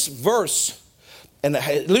that this verse, and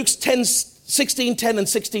Luke 16:10 and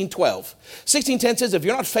 16:12. 16:10 says, if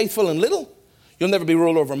you're not faithful in little, you'll never be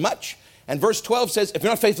ruled over much. And verse 12 says, if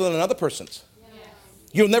you're not faithful in another person's,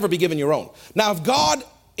 you'll never be given your own. Now, if God,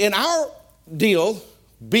 in our deal,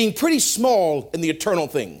 being pretty small in the eternal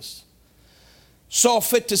things, saw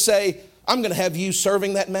fit to say, I'm going to have you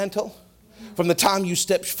serving that mantle from the time you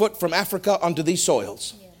step foot from Africa onto these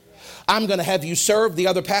soils. I'm going to have you serve the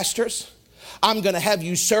other pastors. I'm going to have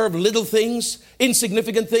you serve little things,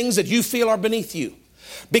 insignificant things that you feel are beneath you.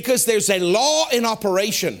 Because there's a law in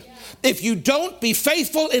operation. If you don't be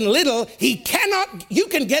faithful in little, you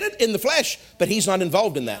can get it in the flesh, but he's not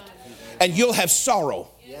involved in that. And you'll have sorrow.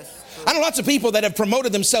 I know lots of people that have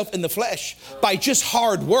promoted themselves in the flesh by just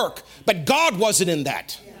hard work, but God wasn't in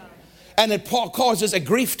that. And it causes a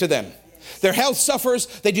grief to them. Their health suffers.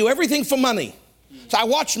 They do everything for money. So I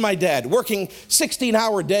watched my dad working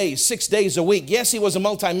 16-hour days, 6 days a week. Yes, he was a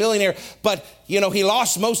multimillionaire, but he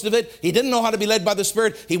lost most of it. He didn't know how to be led by the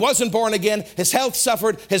Spirit. He wasn't born again. His health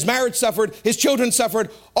suffered. His marriage suffered. His children suffered.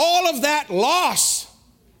 All of that loss,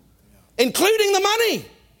 including the money.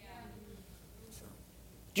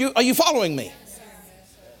 Are you following me?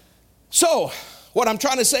 So what I'm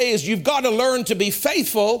trying to say is you've got to learn to be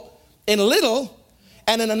faithful in little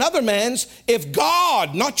and in another man's, if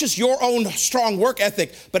God, not just your own strong work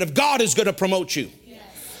ethic, but if God is going to promote you. Yes.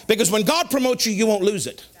 Because when God promotes you, you won't lose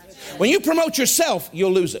it. When you promote yourself,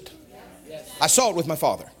 you'll lose it. Yes. I saw it with my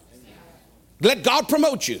father. Let God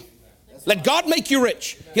promote you. Let God make you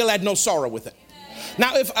rich. He'll add no sorrow with it.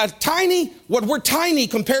 Now, if we're tiny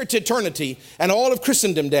compared to eternity and all of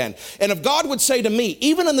Christendom, Dan, and if God would say to me,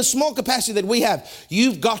 even in the small capacity that we have,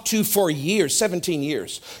 you've got to for years, 17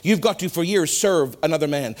 years, you've got to for years serve another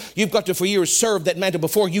man. You've got to for years serve that mantle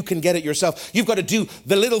before you can get it yourself. You've got to do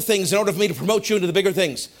the little things in order for me to promote you into the bigger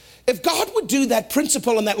things. If God would do that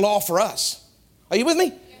principle and that law for us, are you with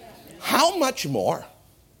me? How much more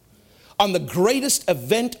on the greatest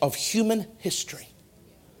event of human history?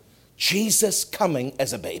 Jesus coming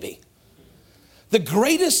as a baby. The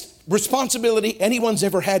greatest responsibility anyone's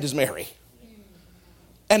ever had is Mary.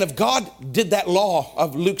 And if God did that law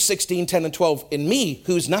of Luke 16:10 and 12 in me,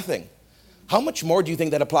 who's nothing, how much more do you think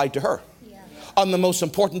that applied to her? On the most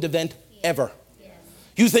important event ever.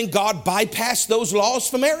 You think God bypassed those laws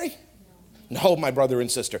for Mary? No, my brother and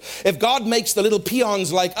sister. If God makes the little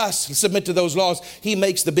peons like us submit to those laws, he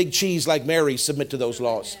makes the big cheese like Mary submit to those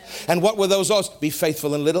laws. And what were those laws? Be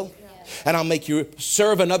faithful in little, and I'll make you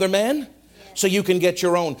serve another man so you can get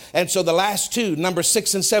your own. And so the last two, number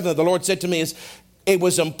 6 and 7, that the Lord said to me is, it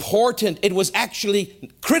was important, it was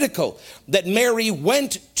actually critical that Mary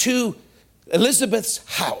went to Elizabeth's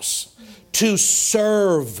house to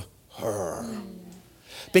serve her.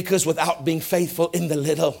 Because without being faithful in the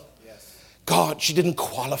little, she didn't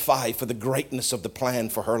qualify for the greatness of the plan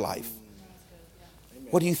for her life.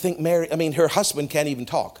 What do you think her husband can't even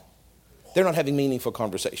talk. They're not having meaningful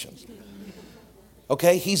conversations.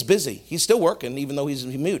 Okay, he's busy. He's still working even though he's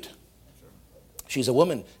mute. She's a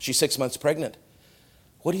woman. She's 6 months pregnant.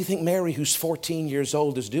 What do you think Mary, who's 14 years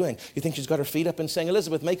old, is doing? You think she's got her feet up and saying,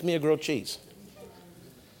 Elizabeth, make me a grilled cheese?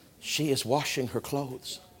 She is washing her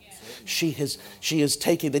clothes. She is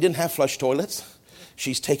taking, they didn't have flush toilets.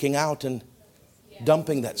 She's taking out and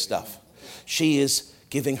dumping that stuff. She is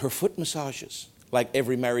giving her foot massages like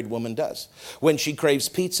every married woman does. When she craves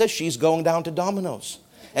pizza, she's going down to Domino's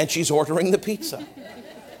and she's ordering the pizza.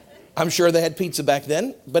 I'm sure they had pizza back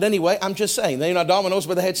then. But anyway, I'm just saying, they're not Domino's,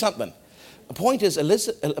 but they had something. The point is,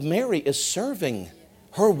 Mary is serving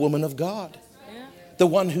her woman of God. The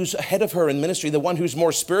one who's ahead of her in ministry, the one who's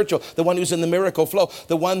more spiritual, the one who's in the miracle flow,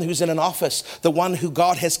 the one who's in an office, the one who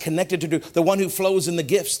God has connected to, the one who flows in the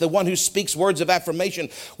gifts, the one who speaks words of affirmation.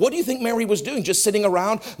 What do you think Mary was doing? Just sitting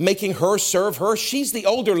around making her serve her? She's the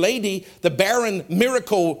older lady, the barren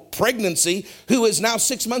miracle pregnancy, who is now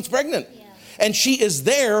 6 months pregnant. Yeah. And she is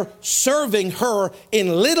there serving her in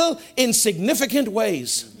little insignificant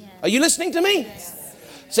ways. Yeah. Are you listening to me? Yes.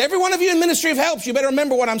 So every one of you in Ministry of Helps, you better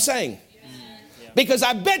remember what I'm saying. Because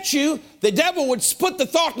I bet you the devil would put the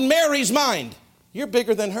thought in Mary's mind. You're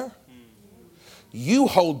bigger than her. You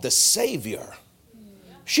hold the Savior.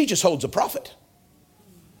 She just holds a prophet.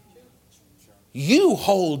 You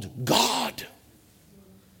hold God.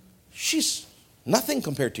 She's nothing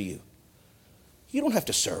compared to you. You don't have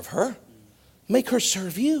to serve her. Make her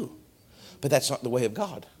serve you. But that's not the way of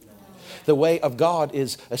God. The way of God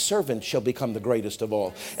is a servant shall become the greatest of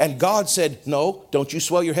all. And God said, no, don't you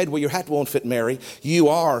swell your head where your hat won't fit, Mary. You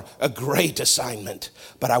are a great assignment,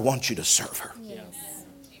 but I want you to serve her. Yes.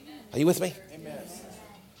 Are you with me? Amen.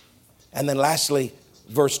 And then lastly,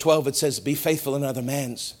 verse 12, it says, be faithful in other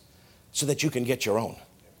man's so that you can get your own.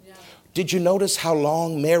 Yeah. Did you notice how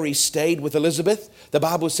long Mary stayed with Elizabeth? The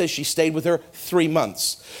Bible says she stayed with her 3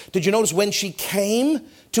 months. Did you notice when she came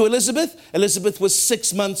to Elizabeth? Elizabeth was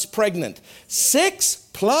 6 months pregnant. 6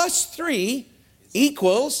 plus 3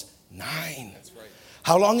 equals 9. That's right.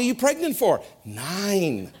 How long are you pregnant for?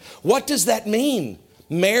 9. What does that mean?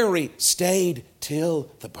 Mary stayed till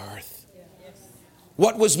the birth. Yes.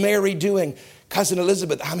 What was Mary doing? Cousin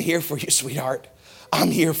Elizabeth, I'm here for you, sweetheart. I'm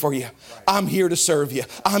here for you. I'm here to serve you.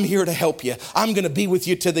 I'm here to help you. I'm going to be with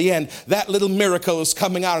you to the end. That little miracle is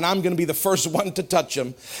coming out and I'm going to be the first one to touch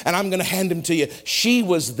him. And I'm going to hand him to you. She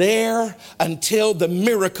was there until the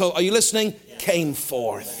miracle, are you listening? Came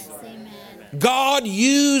forth. Amen. God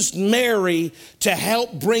used Mary to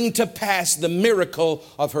help bring to pass the miracle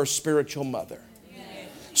of her spiritual mother.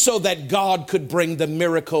 So that God could bring the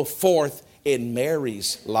miracle forth in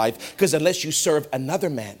Mary's life. Because unless you serve another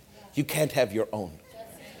man, you can't have your own.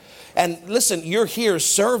 And listen, you're here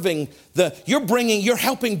serving you're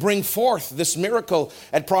helping bring forth this miracle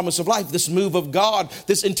at Promise of Life, this move of God,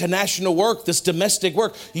 this international work, this domestic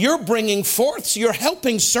work. You're bringing forth, so you're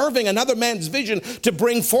helping serving another man's vision to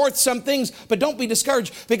bring forth some things. But don't be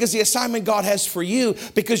discouraged because the assignment God has for you,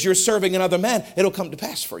 because you're serving another man, it'll come to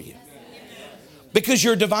pass for you. Because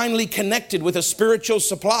you're divinely connected with a spiritual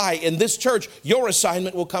supply in this church, your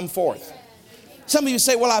assignment will come forth. Some of you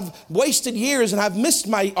say, well, I've wasted years and I've missed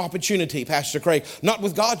my opportunity, Pastor Craig. Not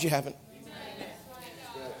with God, you haven't.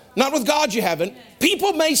 Not with God, you haven't.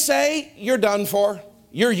 People may say you're done for,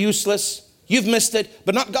 you're useless, you've missed it,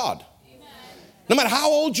 but not God. No matter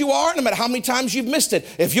how old you are, no matter how many times you've missed it,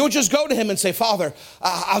 if you'll just go to him and say, Father,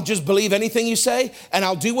 I'll just believe anything you say, and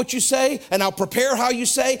I'll do what you say, and I'll prepare how you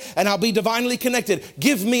say, and I'll be divinely connected.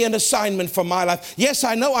 Give me an assignment for my life. Yes,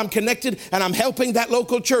 I know I'm connected, and I'm helping that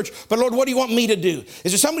local church, but Lord, what do you want me to do?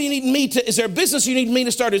 Is there somebody you need me to, is there a business you need me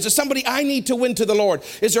to start? Is there somebody I need to win to the Lord?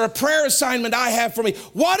 Is there a prayer assignment I have for me?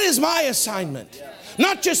 What is my assignment?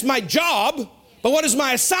 Not just my job, but what is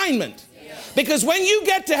my assignment? Because when you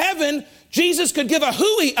get to heaven, Jesus could give a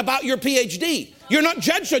hooey about your PhD. You're not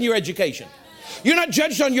judged on your education. You're not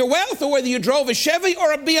judged on your wealth or whether you drove a Chevy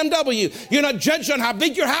or a BMW. You're not judged on how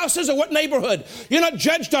big your house is or what neighborhood. You're not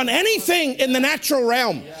judged on anything in the natural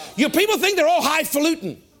realm. You people think they're all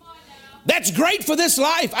highfalutin. That's great for this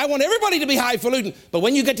life. I want everybody to be highfalutin. But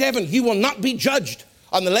when you get to heaven, you will not be judged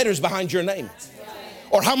on the letters behind your name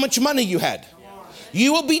or how much money you had.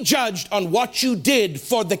 You will be judged on what you did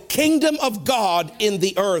for the kingdom of God in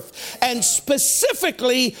the earth, and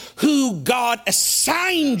specifically who God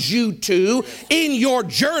assigned you to in your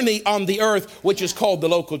journey on the earth, which is called the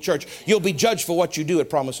local church. You'll be judged for what you do at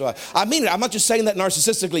Promise of Life. I mean it. I'm not just saying that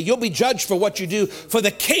narcissistically. You'll be judged for what you do for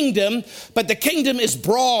the kingdom, but the kingdom is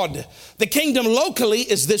broad. The kingdom locally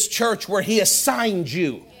is this church where he assigned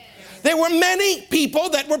you. There were many people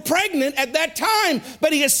that were pregnant at that time,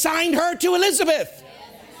 but he assigned her to Elizabeth.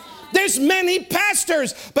 There's many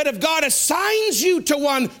pastors, but if God assigns you to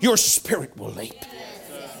one, your spirit will leap.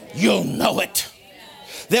 You'll know it.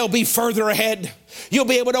 They'll be further ahead. You'll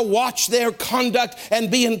be able to watch their conduct and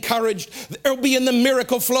be encouraged. They'll be in the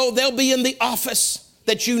miracle flow. They'll be in the office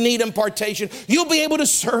that you need impartation. You'll be able to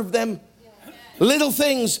serve them. Little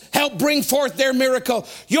things help bring forth their miracle.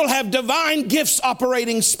 You'll have divine gifts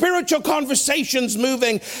operating, spiritual conversations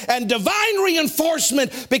moving, and divine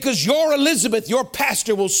reinforcement because your Elizabeth, your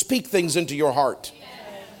pastor, will speak things into your heart.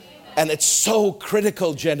 And it's so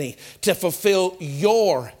critical, Jenny, to fulfill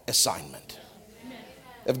your assignment.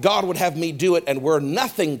 If God would have me do it and we're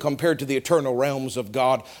nothing compared to the eternal realms of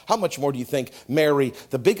God, how much more do you think Mary,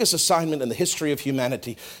 the biggest assignment in the history of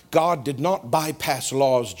humanity, God did not bypass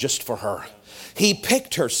laws just for her. He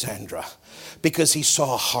picked her, Sandra, because he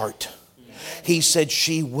saw a heart. He said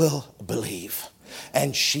she will believe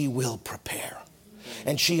and she will prepare.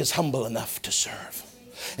 And she is humble enough to serve.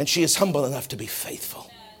 And she is humble enough to be faithful.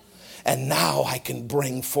 And now I can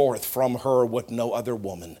bring forth from her what no other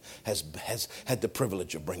woman has had the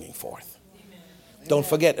privilege of bringing forth. Don't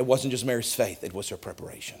forget, it wasn't just Mary's faith, it was her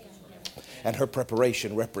preparation. And her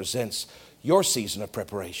preparation represents your season of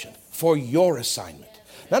preparation for your assignment.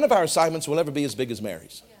 None of our assignments will ever be as big as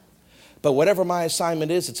Mary's. But whatever my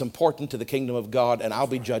assignment is, it's important to the kingdom of God, and I'll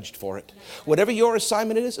be judged for it. Whatever your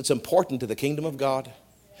assignment is, it's important to the kingdom of God,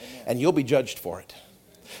 and you'll be judged for it.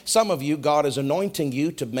 Some of you, God is anointing you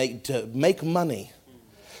to make money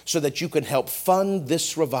so that you can help fund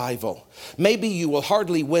this revival. Maybe you will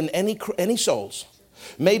hardly win any souls.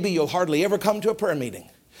 Maybe you'll hardly ever come to a prayer meeting.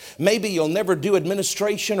 Maybe you'll never do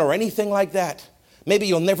administration or anything like that. Maybe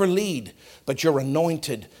you'll never lead, but you're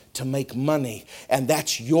anointed to make money. And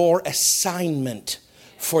that's your assignment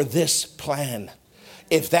for this plan.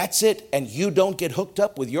 If that's it and you don't get hooked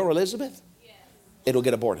up with your Elizabeth, it'll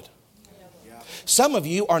get aborted. Some of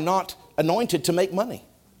you are not anointed to make money.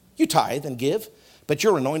 You tithe and give, but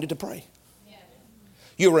you're anointed to pray.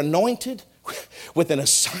 You're anointed with an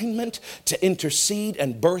assignment to intercede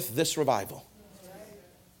and birth this revival.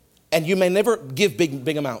 And you may never give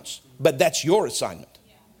big amounts, but that's your assignment.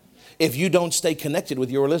 If you don't stay connected with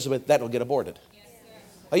your Elizabeth, that'll get aborted.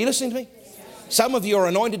 Are you listening to me? Some of you are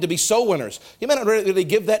anointed to be soul winners. You may not really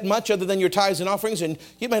give that much other than your tithes and offerings, and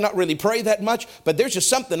you may not really pray that much, but there's just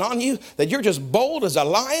something on you that you're just bold as a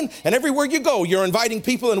lion, and everywhere you go, you're inviting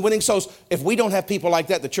people and winning souls. If we don't have people like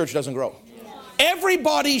that, the church doesn't grow.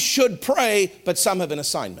 Everybody should pray, but some have an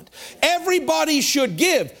assignment. Everybody should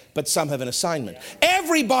give, but some have an assignment.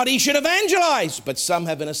 Everybody should evangelize, but some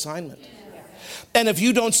have an assignment. And if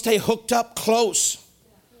you don't stay hooked up close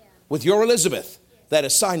with your Elizabeth, that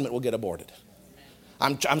assignment will get aborted.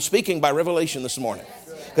 I'm speaking by revelation this morning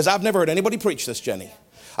because I've never heard anybody preach this, Jenny.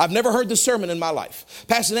 I've never heard the sermon in my life.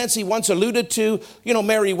 Pastor Nancy once alluded to,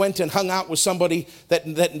 Mary went and hung out with somebody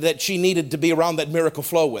that she needed to be around that miracle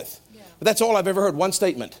flow with. But that's all I've ever heard, one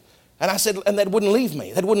statement. And I said, and that wouldn't leave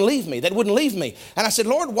me. That wouldn't leave me. That wouldn't leave me. And I said,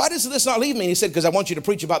 Lord, why does this not leave me? And he said, because I want you to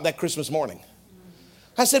preach about that Christmas morning.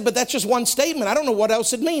 I said, but that's just one statement. I don't know what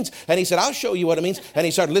else it means. And he said, I'll show you what it means. And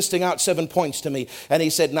he started listing out 7 points to me. And he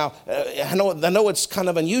said, now, I know it's kind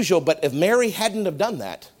of unusual, but if Mary hadn't have done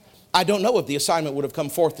that, I don't know if the assignment would have come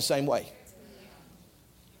forth the same way.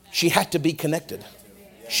 She had to be connected.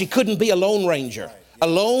 She couldn't be a lone ranger, a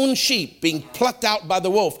lone sheep being plucked out by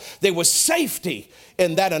the wolf. There was safety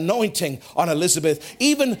in that anointing on Elizabeth.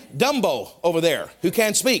 Even Dumbo over there, who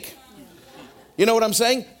can't speak. You know what I'm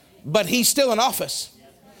saying? But he's still in office.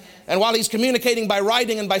 And while he's communicating by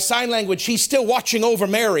writing and by sign language, he's still watching over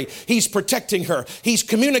Mary. He's protecting her. He's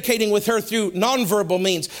communicating with her through nonverbal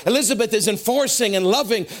means. Elizabeth is enforcing and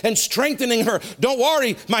loving and strengthening her. Don't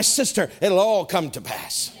worry, my sister, it'll all come to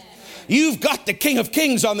pass. You've got the King of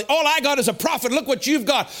Kings on all I got is a prophet. Look what you've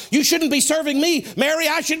got. You shouldn't be serving me, Mary.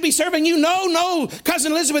 I should be serving you. No,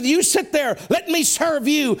 cousin Elizabeth, you sit there. Let me serve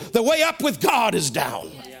you. The way up with God is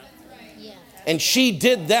down. And she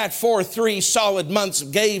did that for 3 solid months,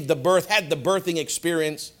 gave the birth, had the birthing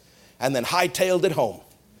experience, and then hightailed it home.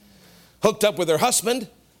 Hooked up with her husband,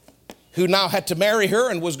 who now had to marry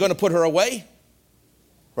her and was going to put her away.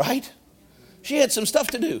 Right? She had some stuff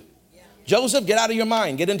to do. Joseph, get out of your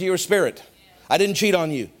mind. Get into your spirit. I didn't cheat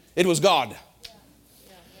on you. It was God.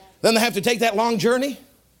 Then they have to take that long journey,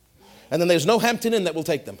 and then there's no Hampton Inn that will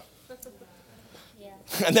take them.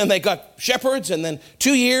 And then they got shepherds, and then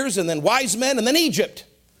 2 years, and then wise men, and then Egypt.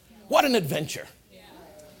 What an adventure.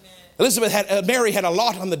 Mary had a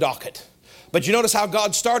lot on the docket. But you notice how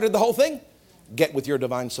God started the whole thing? Get with your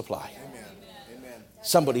divine supply.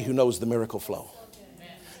 Somebody who knows the miracle flow.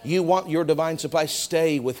 You want your divine supply?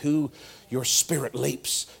 Stay with who your spirit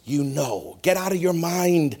leaps. You know. Get out of your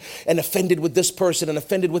mind and offended with this person and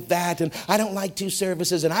offended with that. And I don't like 2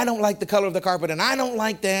 services, and I don't like the color of the carpet, and I don't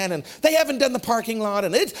like that. And they haven't done the parking lot,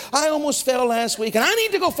 and I almost fell last week, and I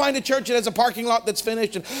need to go find a church that has a parking lot that's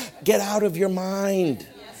finished. And get out of your mind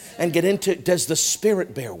and get into, does the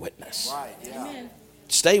Spirit bear witness? Right, yeah.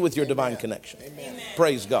 Stay with your divine connection. Amen.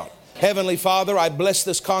 Praise God. Heavenly Father, I bless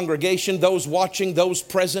this congregation, those watching, those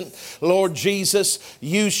present. Lord Jesus,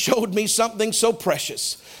 you showed me something so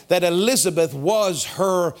precious, that Elizabeth was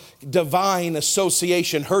her divine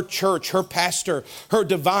association, her church, her pastor, her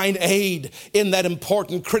divine aid in that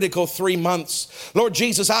important, critical 3 months. Lord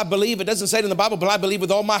Jesus, I believe, it doesn't say it in the Bible, but I believe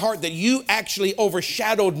with all my heart that you actually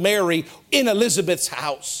overshadowed Mary in Elizabeth's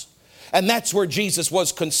house. And that's where Jesus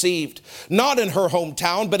was conceived. Not in her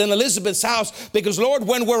hometown, but in Elizabeth's house. Because, Lord,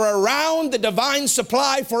 when we're around the divine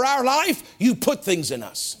supply for our life, you put things in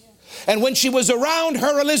us. And when she was around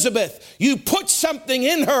her Elizabeth, you put something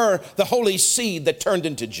in her, the holy seed that turned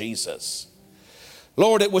into Jesus.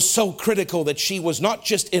 Lord, it was so critical that she was not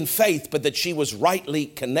just in faith, but that she was rightly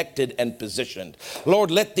connected and positioned. Lord,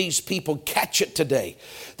 let these people catch it today.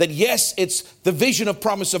 That yes, it's the vision of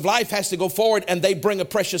promise of life has to go forward, and they bring a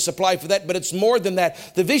precious supply for that. But it's more than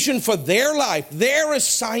that. The vision for their life, their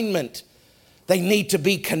assignment, they need to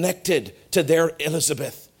be connected to their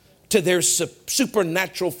Elizabeth, to their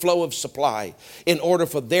supernatural flow of supply in order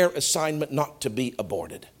for their assignment not to be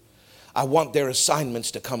aborted. I want their assignments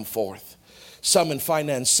to come forth. Some in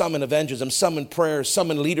finance, some in evangelism, some in prayer,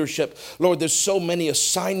 some in leadership. Lord, there's so many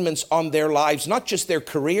assignments on their lives, not just their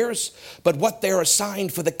careers, but what they're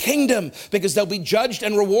assigned for the kingdom, because they'll be judged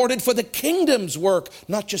and rewarded for the kingdom's work,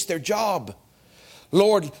 not just their job.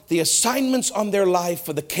 Lord, the assignments on their life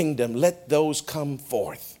for the kingdom, let those come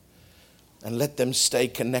forth and let them stay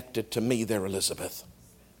connected to me, their Elizabeth,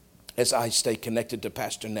 as I stay connected to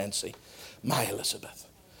Pastor Nancy, my Elizabeth.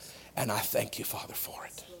 And I thank you, Father, for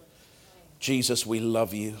it. Jesus, we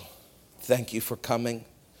love you. Thank you for coming.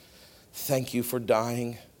 Thank you for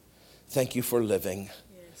dying. Thank you for living.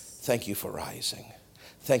 Thank you for rising.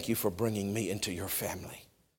 Thank you for bringing me into your family.